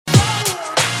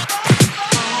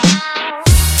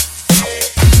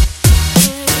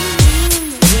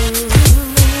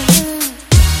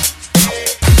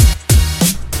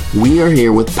We are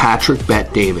here with Patrick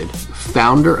Bet-David,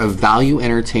 founder of Value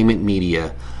Entertainment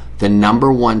Media, the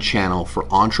 #1 channel for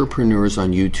entrepreneurs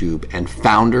on YouTube, and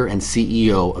founder and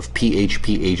CEO of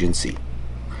PHP Agency.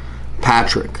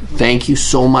 Patrick, thank you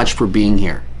so much for being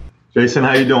here. Jason,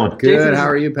 how you doing? Good. Jason, how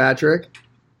are you, Patrick?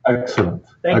 Excellent.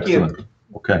 Thank you.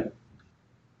 Okay.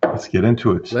 Let's get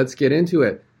into it. Let's get into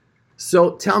it.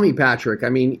 So tell me, Patrick, I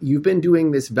mean, you've been doing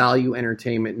this value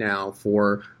entertainment now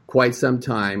for quite some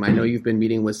time. I know you've been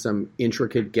meeting with some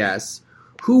intricate guests.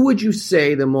 Who would you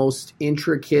say the most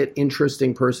intricate,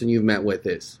 interesting person you've met with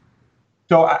is?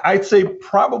 So I'd say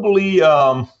probably,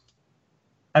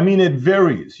 it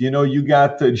varies. You know, you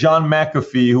got John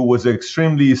McAfee, who was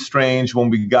extremely strange when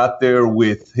we got there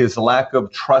with his lack of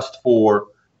trust for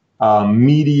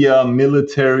media,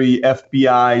 military,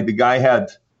 FBI. The guy had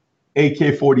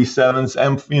AK-47s,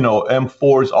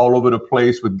 M4s all over the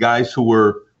place with guys who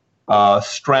were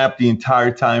strapped the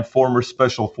entire time, former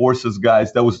special forces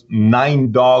guys. There was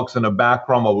 9 dogs in the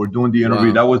background while we're doing the interview.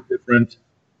 Wow. That was different.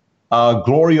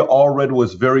 Gloria Allred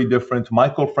was very different.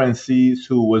 Michael Francis,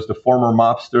 who was the former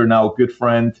mobster, now a good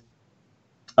friend,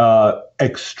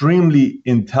 extremely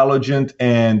intelligent,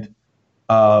 and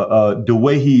the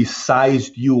way he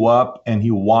sized you up and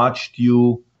he watched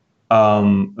you,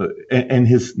 and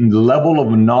his level of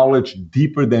knowledge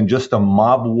deeper than just a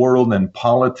mob world and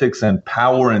politics and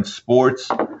power and sports.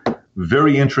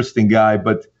 Very interesting guy,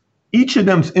 but each of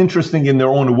them's interesting in their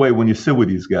own way when you sit with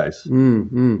these guys.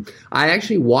 Mm-hmm. I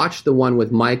actually watched the one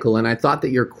with Michael, and I thought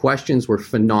that your questions were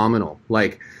phenomenal.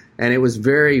 And it was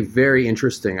very, very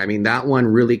interesting. I mean, that one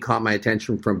really caught my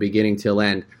attention from beginning till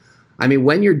end. I mean,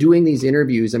 when you're doing these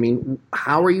interviews, I mean,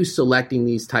 how are you selecting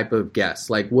these type of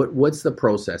guests? Like, what's the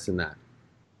process in that?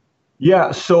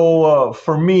 Yeah, so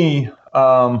for me,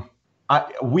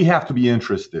 we have to be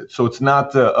interested. So it's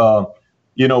not,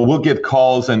 we'll get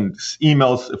calls and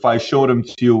emails. If I show them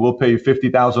to you, we'll pay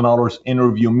 $50,000,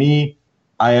 interview me.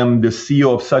 I am the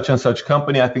CEO of such and such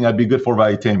company. I think I'd be good for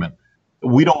Valuetainment.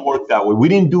 We don't work that way. We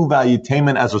didn't do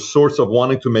Valuetainment as a source of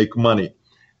wanting to make money.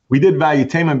 We did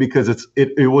Valuetainment because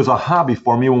it was a hobby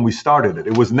for me when we started it.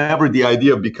 It was never the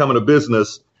idea of becoming a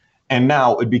business, and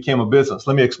now it became a business.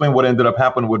 Let me explain what ended up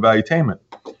happening with Valuetainment.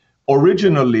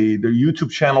 Originally, the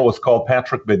YouTube channel was called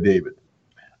Patrick Bet-David.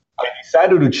 I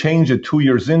decided to change it 2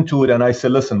 years into it, and I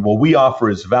said, listen, what we offer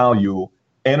is value,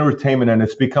 entertainment, and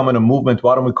it's becoming a movement.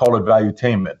 Why don't we call it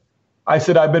Valuetainment? I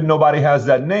said, I bet nobody has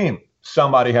that name.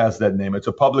 Somebody has that name. It's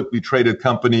a publicly traded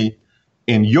company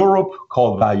in Europe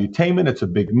called Valuetainment. It's a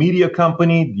big media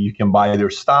company. You can buy their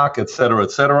stock, et cetera,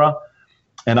 et cetera.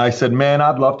 And I said, man,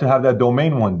 I'd love to have that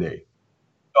domain one day.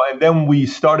 And then we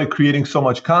started creating so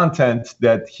much content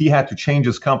that he had to change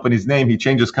his company's name. He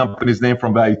changed his company's name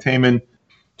from Valuetainment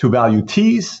to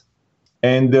Valuetees.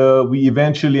 And we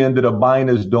eventually ended up buying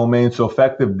his domain. So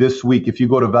effective this week, if you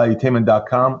go to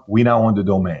valuetainment.com, we now own the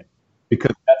domain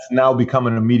because that's now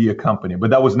becoming a media company.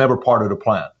 But that was never part of the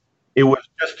plan. It was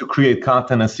just to create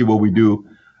content and see what we do.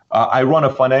 I run a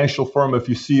financial firm. If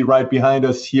you see right behind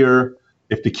us here,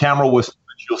 if the camera was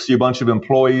switched, you'll see a bunch of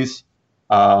employees.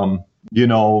 Our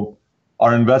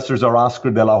investors are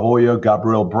Oscar De La Hoya,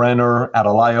 Gabriel Brenner,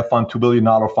 Atalaya Fund, $2 billion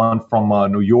fund from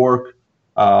New York.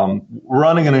 We're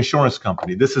running an insurance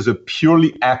company. This is a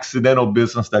purely accidental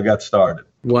business that got started.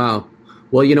 Wow.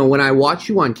 Well, when I watch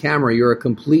you on camera, you're a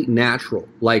complete natural.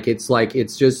 It's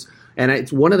just... And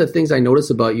it's one of the things I notice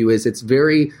about you is it's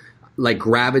very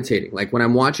gravitating. Like when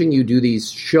I'm watching you do these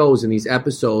shows and these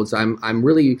episodes, I'm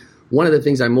really, one of the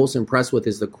things I'm most impressed with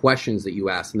is the questions that you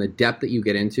ask and the depth that you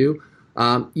get into.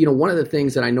 One of the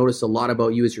things that I notice a lot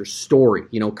about you is your story,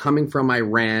 coming from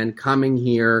Iran, coming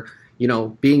here,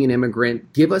 being an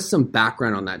immigrant. Give us some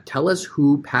background on that. Tell us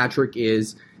who Patrick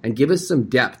is and give us some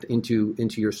depth into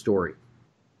your story.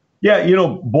 Yeah,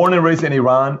 born and raised in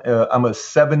Iran. I'm a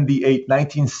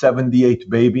 1978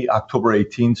 baby, October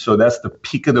 18th. So that's the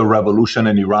peak of the revolution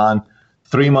in Iran.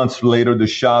 3 months later, the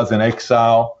Shah's in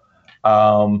exile.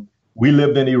 We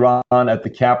lived in Iran at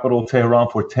the capital, Tehran,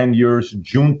 for 10 years.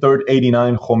 June 3rd,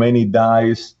 89, Khomeini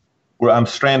dies. Where I'm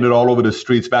stranded all over the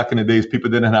streets. Back in the days, people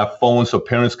didn't have phones, so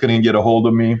parents couldn't get a hold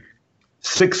of me.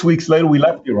 6 weeks later, we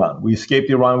left Iran. We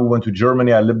escaped Iran. We went to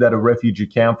Germany. I lived at a refugee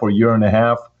camp for a year and a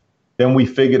half. Then we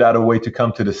figured out a way to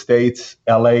come to the States,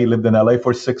 lived in LA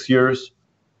for 6 years.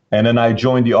 And then I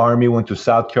joined the Army, went to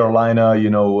South Carolina,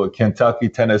 Kentucky,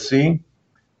 Tennessee.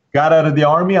 Got out of the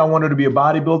Army. I wanted to be a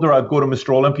bodybuilder. I'd go to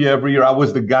Mr. Olympia every year. I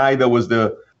was the guy that was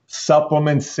the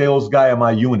supplement sales guy at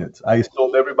my unit. I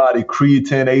sold everybody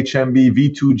creatine, HMB,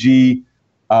 V2G.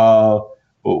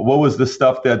 What was the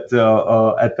stuff that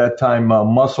at that time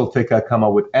Muscle Tech had come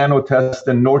up with?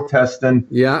 Anotestin, Nortestin.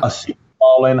 Yeah.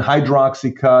 all in,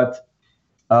 Hydroxycut.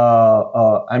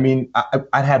 I mean,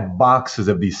 I had boxes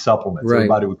of these supplements. Right.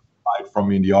 Everybody would buy from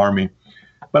me in the Army.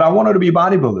 But I wanted to be a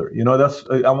bodybuilder.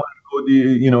 I wanted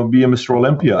to go, be a Mr.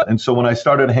 Olympia. And so when I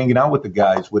started hanging out with the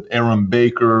guys, with Aaron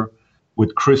Baker,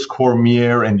 with Chris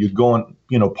Cormier, and you'd go and,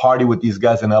 party with these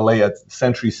guys in LA at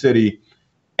Century City.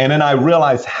 And then I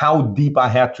realized how deep I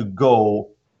had to go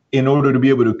in order to be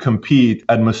able to compete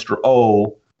at Mr.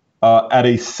 O at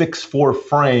a 6'4"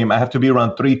 frame. I have to be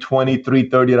around 320,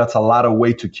 330. That's a lot of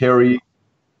weight to carry.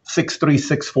 6'3",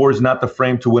 6'4" is not the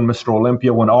frame to win Mr.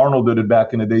 Olympia. When Arnold did it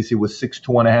back in the days, he was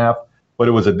 6'2.5", but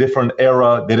it was a different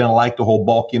era. They didn't like the whole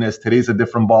bulkiness. Today's a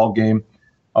different ball game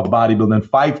of bodybuilding.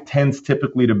 5'10's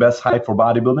typically the best height for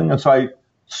bodybuilding. And so I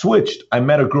switched. I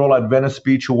met a girl at Venice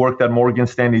Beach who worked at Morgan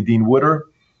Stanley, Dean Witter.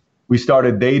 We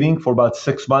started dating for about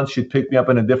 6 months. She'd pick me up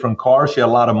in a different car. She had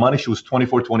a lot of money. She was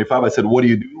 24, 25. I said, what do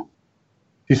you do?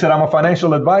 She said, I'm a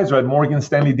financial advisor at Morgan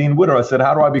Stanley, Dean Witter. I said,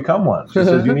 how do I become one? She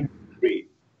says, you need a degree.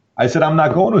 I said, I'm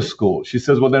not going to school. She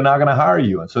says, well, they're not going to hire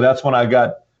you. And so that's when I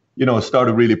got,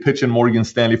 started really pitching Morgan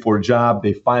Stanley for a job.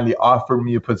 They finally offered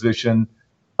me a position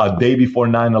a day before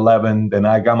 9/11. Then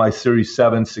I got my Series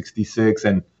 766,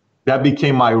 and that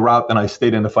became my route. And I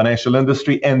stayed in the financial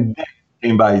industry and then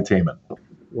came Valuetainment.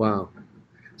 Wow.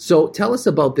 So tell us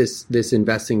about this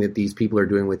investing that these people are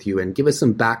doing with you, and give us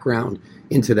some background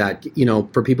into that,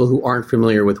 for people who aren't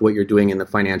familiar with what you're doing in the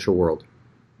financial world.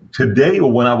 Today,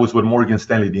 or when I was with Morgan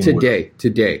Stanley? Today.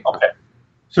 Okay.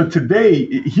 So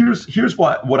today, here's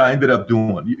what I ended up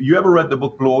doing. You ever read the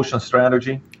book Blue Ocean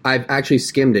Strategy? I've actually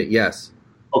skimmed it, yes.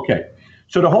 Okay.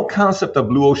 So the whole concept of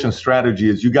Blue Ocean Strategy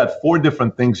is you got 4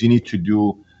 different things you need to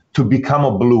do to become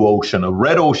a blue ocean. A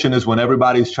red ocean is when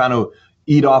everybody's trying to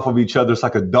eat off of each other. It's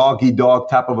like a dog-eat-dog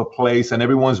type of a place, and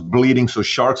everyone's bleeding, so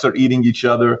sharks are eating each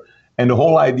other. And the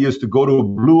whole idea is to go to a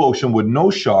blue ocean with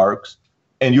no sharks,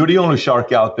 and you're the only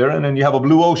shark out there, and then you have a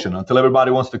blue ocean until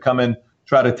everybody wants to come and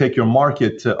try to take your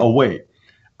market away.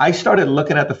 I started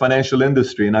looking at the financial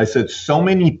industry, and I said, so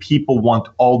many people want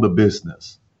all the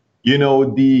business.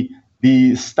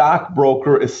 The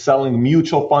stockbroker is selling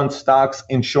mutual funds, stocks,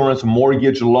 insurance,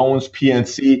 mortgage, loans,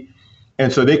 PNC.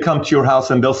 And so they come to your house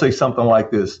and they'll say something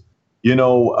like this,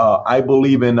 I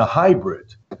believe in a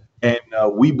hybrid, and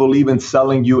we believe in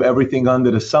selling you everything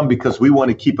under the sun because we want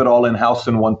to keep it all in-house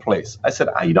in one place. I said,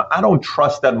 I don't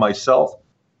trust that myself,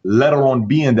 let alone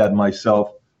be in that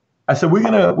myself. I said, we're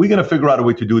gonna figure out a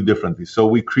way to do it differently. So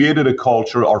we created a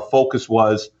culture. Our focus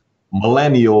was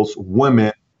millennials,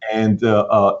 women, and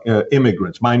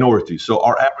immigrants, minorities. So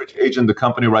our average age in the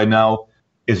company right now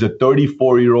is a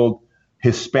 34-year-old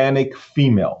Hispanic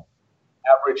female.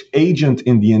 Average agent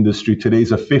in the industry today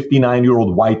is a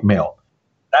 59-year-old white male.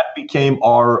 That became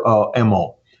our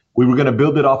MO. We were going to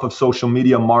build it off of social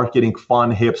media marketing,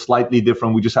 fun, hip, slightly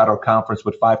different. We just had our conference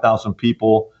with 5,000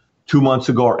 people 2 months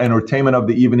ago. Our entertainment of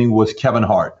the evening was Kevin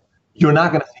Hart. You're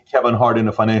not going to see Kevin Hart in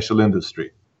the financial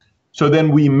industry. So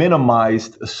then we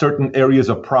minimized certain areas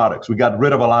of products. We got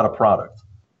rid of a lot of products.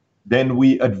 Then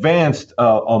we advanced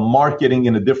on marketing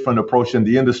in a different approach than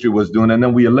the industry was doing. And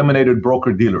then we eliminated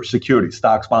broker-dealers, securities,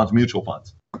 stocks, bonds, mutual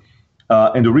funds.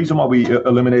 And the reason why we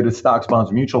eliminated stocks,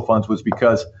 bonds, mutual funds was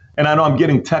because, and I know I'm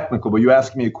getting technical, but you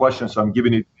asked me a question, so I'm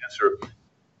giving you the answer.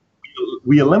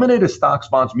 We eliminated stocks,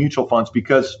 bonds, mutual funds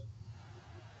because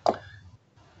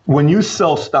when you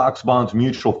sell stocks, bonds,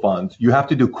 mutual funds, you have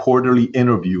to do quarterly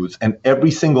interviews, and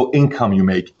every single income you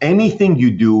make, anything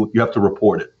you do, you have to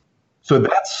report it. So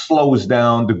that slows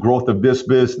down the growth of this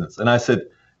business. And I said,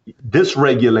 this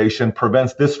regulation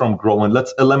prevents this from growing.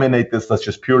 Let's eliminate this. Let's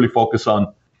just purely focus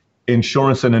on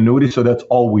insurance and annuities. So that's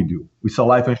all we do. We sell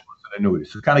life insurance and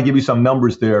annuities. So to kind of give you some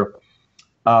numbers there,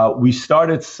 we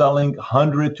started selling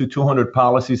 100 to 200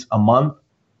 policies a month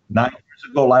 9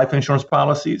 years ago, life insurance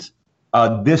policies.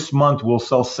 This month, we'll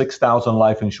sell 6,000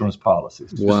 life insurance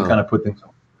policies. Wow. Just to kind of put things on.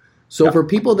 So for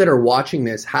people that are watching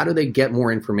this, how do they get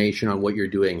more information on what you're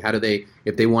doing? How do they,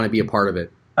 if they want to be a part of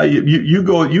it? You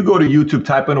go to YouTube,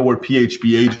 type in the word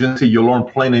PHP Agency. You'll learn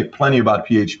plenty about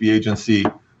PHP Agency.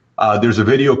 There's a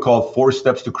video called 4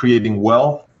 Steps to Creating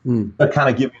Wealth that kind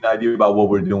of give you an idea about what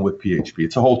we're doing with PHP.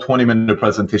 It's a whole 20-minute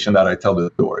presentation that I tell the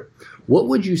story. What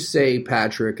would you say,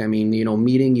 Patrick? I mean,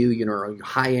 meeting you, you're a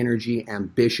high energy,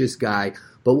 ambitious guy.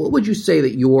 But what would you say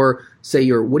that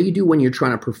what do you do when you're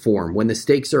trying to perform? When the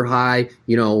stakes are high,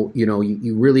 you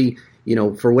really,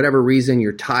 for whatever reason,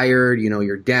 you're tired,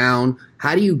 you're down.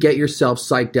 How do you get yourself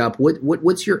psyched up?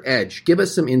 What's your edge? Give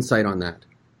us some insight on that.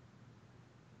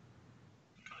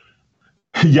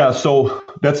 Yeah, so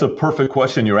that's a perfect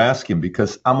question you're asking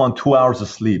because I'm on 2 hours of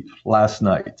sleep last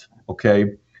night, okay?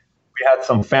 We We had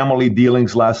some family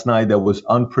dealings last night that was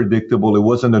unpredictable. It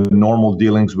wasn't the normal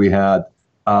dealings we had.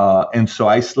 And so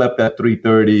I slept at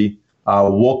 3:30,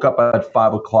 woke up at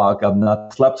 5 o'clock. I've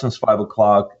not slept since 5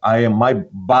 o'clock. My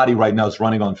body right now is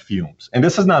running on fumes. And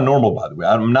this is not normal, by the way.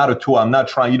 I'm not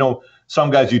trying, some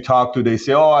guys you talk to, they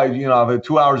say, I've had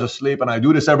 2 hours of sleep and I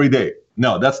do this every day.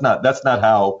 No, that's not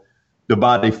how the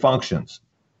body functions.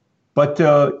 But,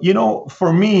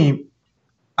 for me,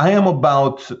 I am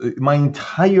my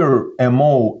entire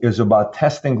MO is about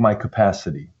testing my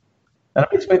capacity. And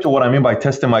I'll explain to what I mean by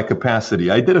testing my capacity.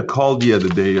 I did a call the other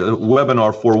day, a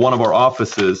webinar for one of our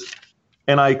offices,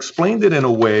 and I explained it in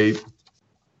a way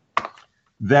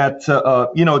that,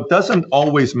 it doesn't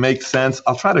always make sense.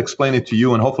 I'll try to explain it to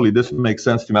you, and hopefully this makes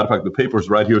sense to you. Matter of fact, the paper's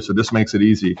right here, so this makes it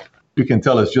easy. You can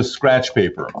tell it's just scratch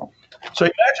paper. So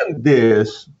imagine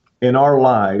this in our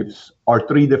lives are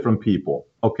 3 different people,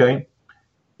 okay?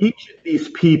 Each of these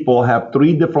people have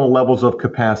 3 different levels of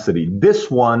capacity. This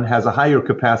one has a higher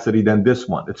capacity than this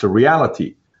one. It's a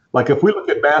reality. Like if we look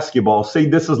at basketball, say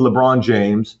this is LeBron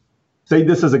James, say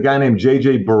this is a guy named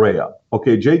J.J. Barea.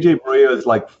 Okay, J.J. Barea is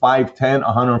like 5'10",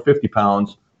 150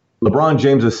 pounds. LeBron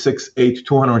James is 6'8",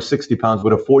 260 pounds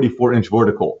with a 44-inch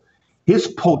vertical. His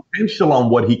potential on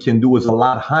what he can do is a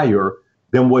lot higher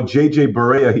than what J.J.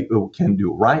 Barea can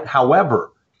do, right?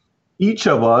 However, each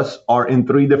of us are in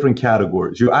 3 different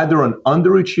categories. You're either an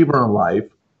underachiever in life,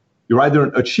 you're either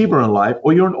an achiever in life,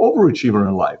 or you're an overachiever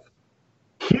in life.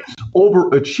 His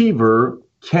overachiever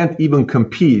can't even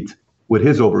compete with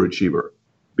his overachiever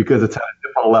because it's at a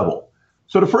different level.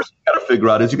 So the first thing you got to figure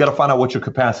out is you got to find out what your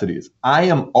capacity is. I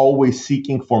am always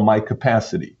seeking for my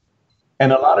capacity.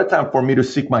 And a lot of time for me to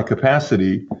seek my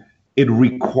capacity, it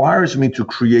requires me to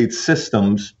create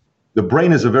systems. The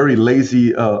brain is a very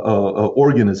lazy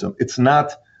organism. It's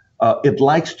not, it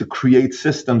likes to create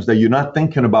systems that you're not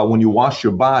thinking about when you wash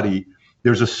your body.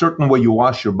 There's a certain way you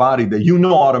wash your body that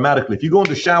automatically. If you go in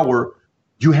the shower,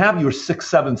 you have your 6,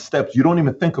 7 steps. You don't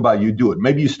even think about it, you do it.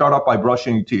 Maybe you start off by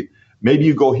brushing your teeth. Maybe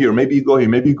you go here, maybe you go here,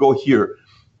 maybe you go here.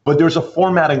 But there's a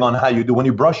formatting on how you do. When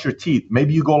you brush your teeth,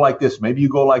 maybe you go like this, maybe you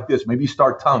go like this, maybe you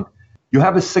start tongue. You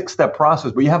have a 6-step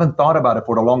process, but you haven't thought about it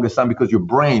for the longest time because your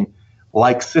brain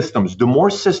likes systems. The more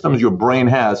systems your brain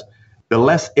has, the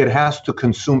less it has to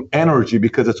consume energy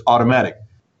because it's automatic.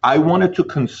 I wanted to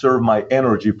conserve my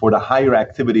energy for the higher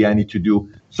activity I need to do,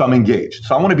 so I'm engaged.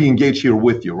 So I want to be engaged here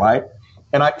with you, right?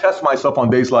 And I test myself on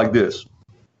days like this.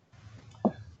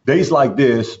 Days like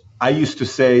this, I used to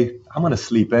say, I'm going to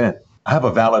sleep in. I have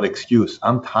a valid excuse.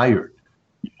 I'm tired.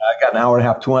 I got an hour and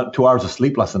a half, 2 hours of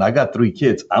sleep last night. I got 3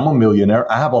 kids. I'm a millionaire.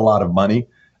 I have a lot of money.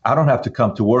 I don't have to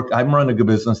come to work. I'm running a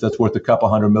business that's worth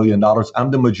 $200 million.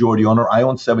 I'm the majority owner. I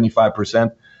own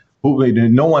 75%.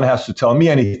 No one has to tell me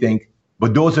anything.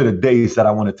 But those are the days that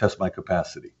I want to test my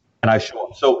capacity. And I show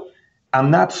up. So I'm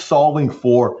not solving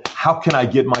for how can I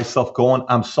get myself going.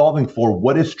 I'm solving for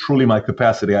what is truly my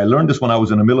capacity. I learned this when I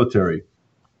was in the military.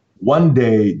 One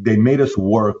day, they made us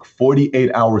work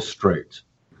 48 hours straight.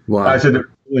 Wow. I said, there's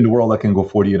no in the world that can go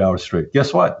 48 hours straight.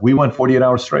 Guess what? We went 48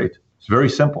 hours straight. It's very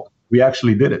simple. We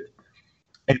actually did it.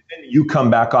 And then you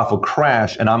come back off a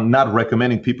crash, and I'm not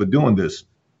recommending people doing this,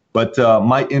 but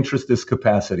my interest is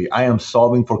capacity. I am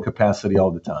solving for capacity all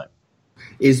the time.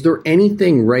 Is there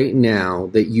anything right now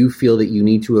that you feel that you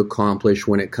need to accomplish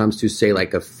when it comes to, say,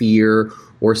 like a fear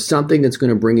or something that's going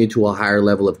to bring you to a higher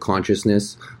level of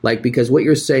consciousness? Like, because what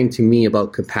you're saying to me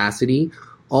about capacity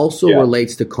also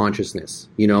relates to consciousness,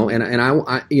 and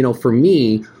I, for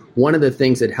me, one of the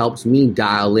things that helps me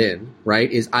dial in, right,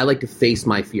 is I like to face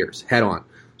my fears head on.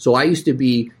 So I used to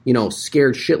be,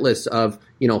 scared shitless of,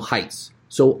 heights.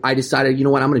 So I decided,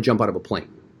 I'm going to jump out of a plane.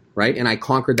 Right. And I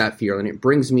conquered that fear, and it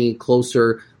brings me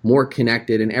closer, more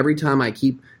connected. And every time I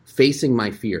keep facing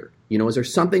my fear, is there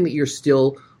something that you're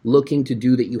still looking to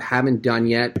do that you haven't done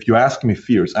yet? If you ask me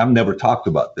fears, I've never talked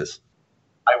about this.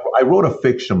 I wrote a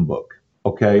fiction book,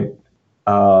 okay,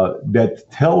 that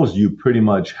tells you pretty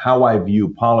much how I view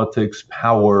politics,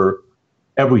 power,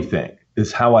 everything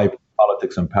is how I view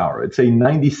politics and power. It's a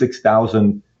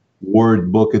 96,000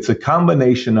 word book. It's a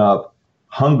combination of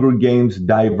Hunger Games,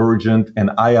 Divergent,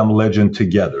 and I Am Legend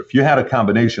together. If you had a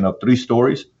combination of 3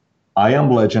 stories, I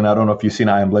Am Legend, I don't know if you've seen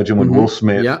I Am Legend with Will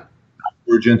Smith,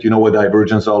 Divergent, you know what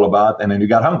Divergent's all about, and then you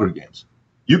got Hunger Games.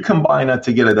 You combine that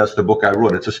together, that's the book I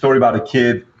wrote. It's a story about a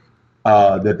kid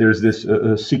that there's this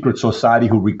secret society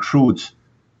who recruits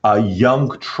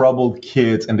young, troubled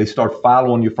kids, and they start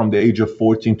following you from the age of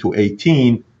 14 to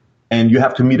 18, and you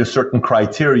have to meet a certain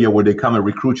criteria where they come and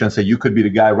recruit you and say, you could be the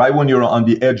guy. Right when you're on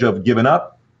the edge of giving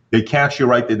up, they catch you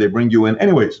right there, they bring you in.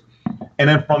 Anyways, And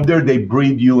then from there, they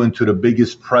breed you into the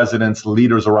biggest presidents,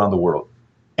 leaders around the world.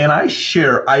 And I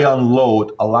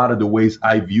unload a lot of the ways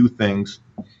I view things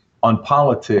on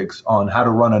politics, on how to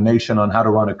run a nation, on how to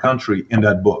run a country in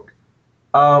that book.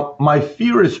 My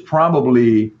fear is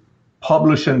probably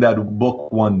publishing that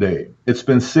book one day. It's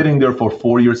been sitting there for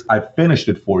 4 years. I finished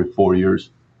it for 4 years,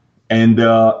 and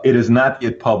it is not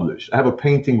yet published. I have a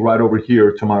painting right over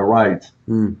here to my right,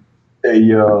 a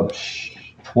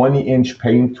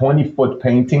 20-foot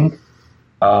painting.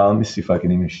 Let me see if I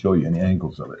can even show you any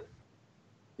angles of it.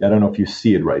 I don't know if you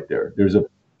see it right there. There's a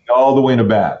all the way in the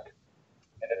back.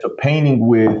 And it's a painting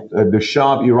with the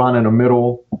Shah of Iran in the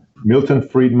middle, Milton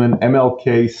Friedman,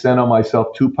 MLK, Senna,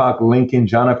 myself, Tupac, Lincoln,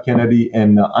 John F. Kennedy,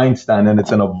 and Einstein, and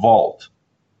it's in a vault.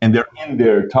 And they're in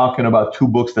there talking about two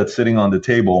books that's sitting on the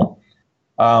table.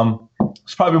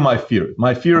 It's probably my fear.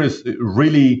 My fear is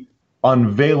really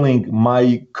unveiling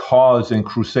my cause and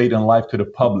crusade in life to the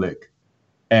public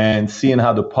and seeing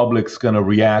how the public's going to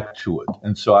react to it.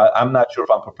 And so I'm not sure if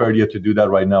I'm prepared yet to do that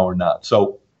right now or not.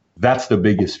 So that's the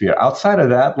biggest fear. Outside of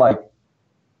that, what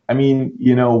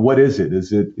is it?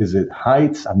 Is it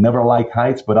heights? I've never liked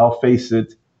heights, but I'll face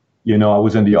it. I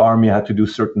was in the Army. I had to do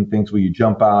certain things where you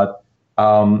jump out.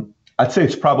 I'd say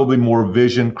it's probably more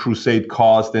vision, crusade,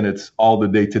 cause than it's all the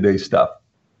day-to-day stuff.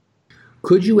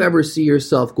 Could you ever see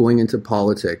yourself going into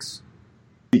politics?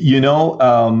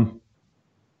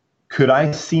 Could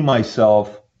I see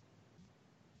myself,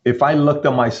 if I looked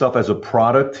at myself as a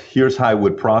product, here's how I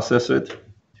would process it.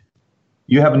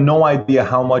 You have no idea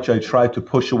how much I try to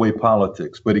push away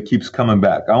politics, but it keeps coming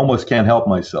back. I almost can't help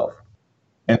myself.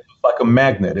 And it's like a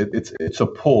magnet. It's a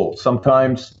pull.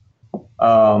 Sometimes,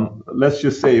 let's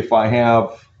just say if I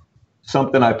have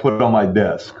something I put on my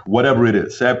desk, whatever it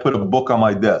is. Say I put a book on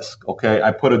my desk, okay?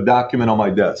 I put a document on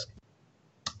my desk.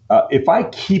 If I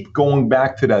keep going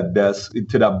back to that desk,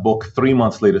 to that book 3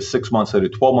 months later, 6 months later,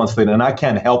 12 months later, and I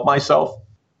can't help myself,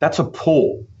 that's a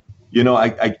pull.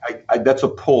 That's a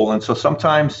pull. And so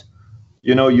sometimes,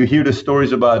 you hear the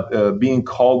stories about being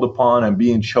called upon and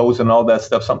being chosen and all that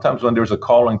stuff. Sometimes when there's a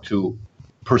calling to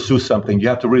pursue something, you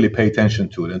have to really pay attention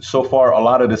to it. And so far, a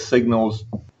lot of the signals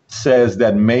says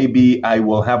that maybe I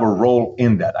will have a role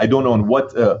in that. I don't know in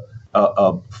what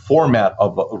format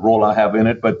of a role I have in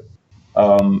it, but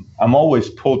I'm always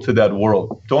pulled to that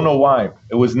world. Don't know why.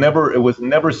 It was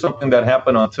never something that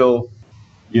happened until,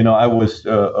 I was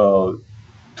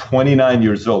 29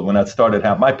 years old when that started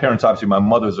happening. My parents, obviously, my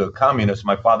mother's a communist,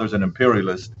 my father's an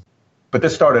imperialist, but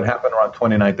this started happening around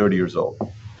 29, 30 years old.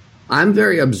 I'm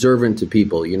very observant to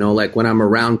people, like when I'm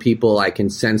around people, I can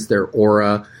sense their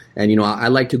aura. And, I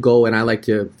like to go and I like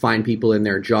to find people in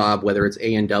their job, whether it's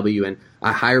A&W, and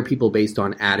I hire people based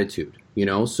on attitude,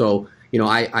 So,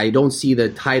 I don't see the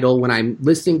title. When I'm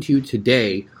listening to you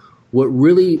today,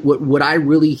 what I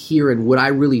really hear and what I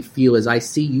really feel is I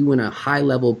see you in a high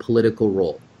level political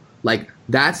role. Like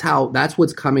that's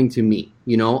what's coming to me.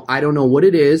 I don't know what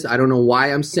it is. I don't know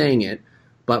why I'm saying it,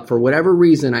 but for whatever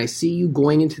reason, I see you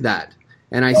going into that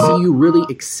and I see you really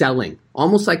excelling,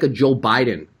 almost like a Joe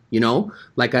Biden,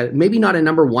 like maybe not a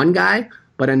number one guy,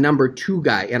 but a number two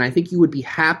guy. And I think you would be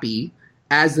happy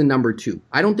as the number two.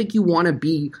 I don't think you want to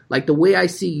be like the way I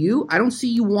see you. I don't see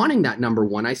you wanting that number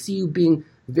one. I see you being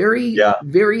very,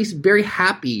 very, very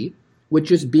happy with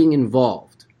just being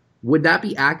involved. Would that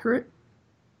be accurate?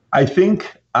 I think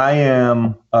I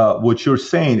am. What you're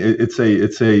saying, it's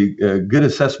a good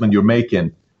assessment you're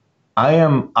making. I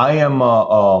am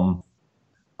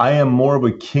more of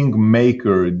a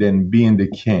kingmaker than being the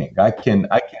king. I can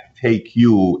take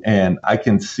you and I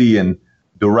can see and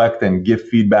direct and give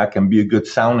feedback and be a good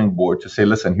sounding board to say,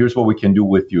 listen, here's what we can do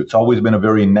with you. It's always been a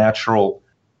very natural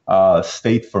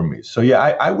state for me. So yeah,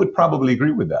 I would probably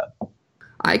agree with that.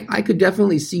 I could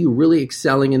definitely see you really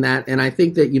excelling in that. And I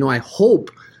think that,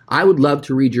 I would love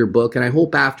to read your book. And I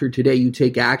hope after today you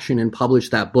take action and publish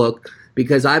that book,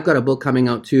 because I've got a book coming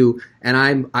out too. And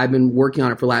I've been working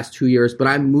on it for the last 2 years, but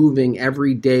I'm moving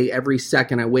every day, every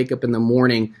second. I wake up in the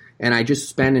morning and I just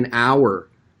spend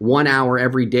 1 hour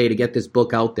every day to get this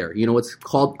book out there. It's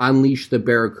called Unleash the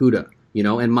Barracuda,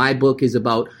 and my book is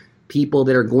about people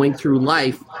that are going through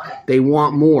life. They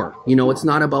want more. It's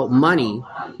not about money.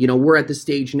 We're at the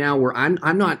stage now where I'm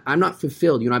not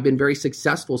fulfilled. I've been very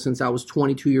successful since I was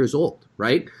 22 years old,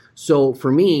 right? So for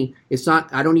me, it's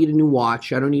not, I don't need a new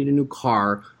watch. I don't need a new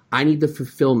car. I need the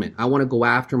fulfillment. I want to go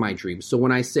after my dreams. So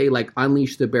when I say like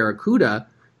unleash the Barracuda,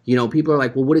 people are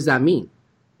like, well, what does that mean?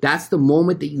 That's the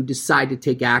moment that you decide to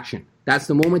take action. That's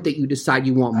the moment that you decide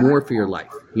you want more for your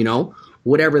life,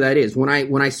 whatever that is. When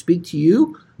I speak to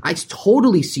you, I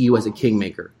totally see you as a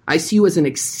kingmaker. I see you as an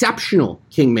exceptional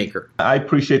kingmaker. I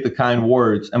appreciate the kind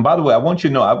words. And by the way, I want you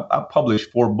to know I've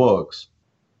published 4 books.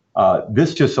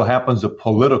 This just so happens a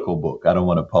political book I don't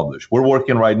want to publish. We're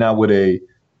working right now with a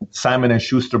Simon &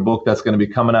 Schuster book that's going to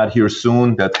be coming out here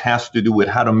soon that has to do with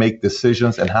how to make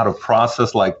decisions and how to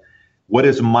process, like, what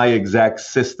is my exact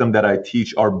system that I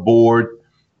teach our board,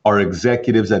 our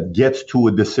executives, that gets to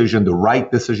a decision, the right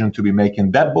decision to be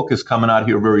making. That book is coming out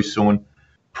here very soon,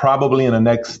 probably in the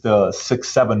next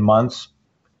 6-7 months.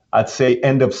 I'd say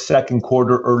end of second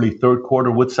quarter, early third quarter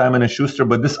with Simon & Schuster.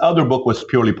 But this other book was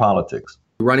purely politics.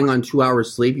 Running on 2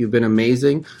 hours sleep. You've been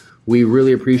amazing. We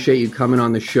really appreciate you coming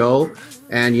on the show.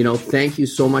 And, thank you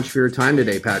so much for your time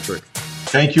today, Patrick.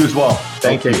 Thank you as well.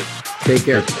 Thank you. Take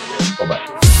care.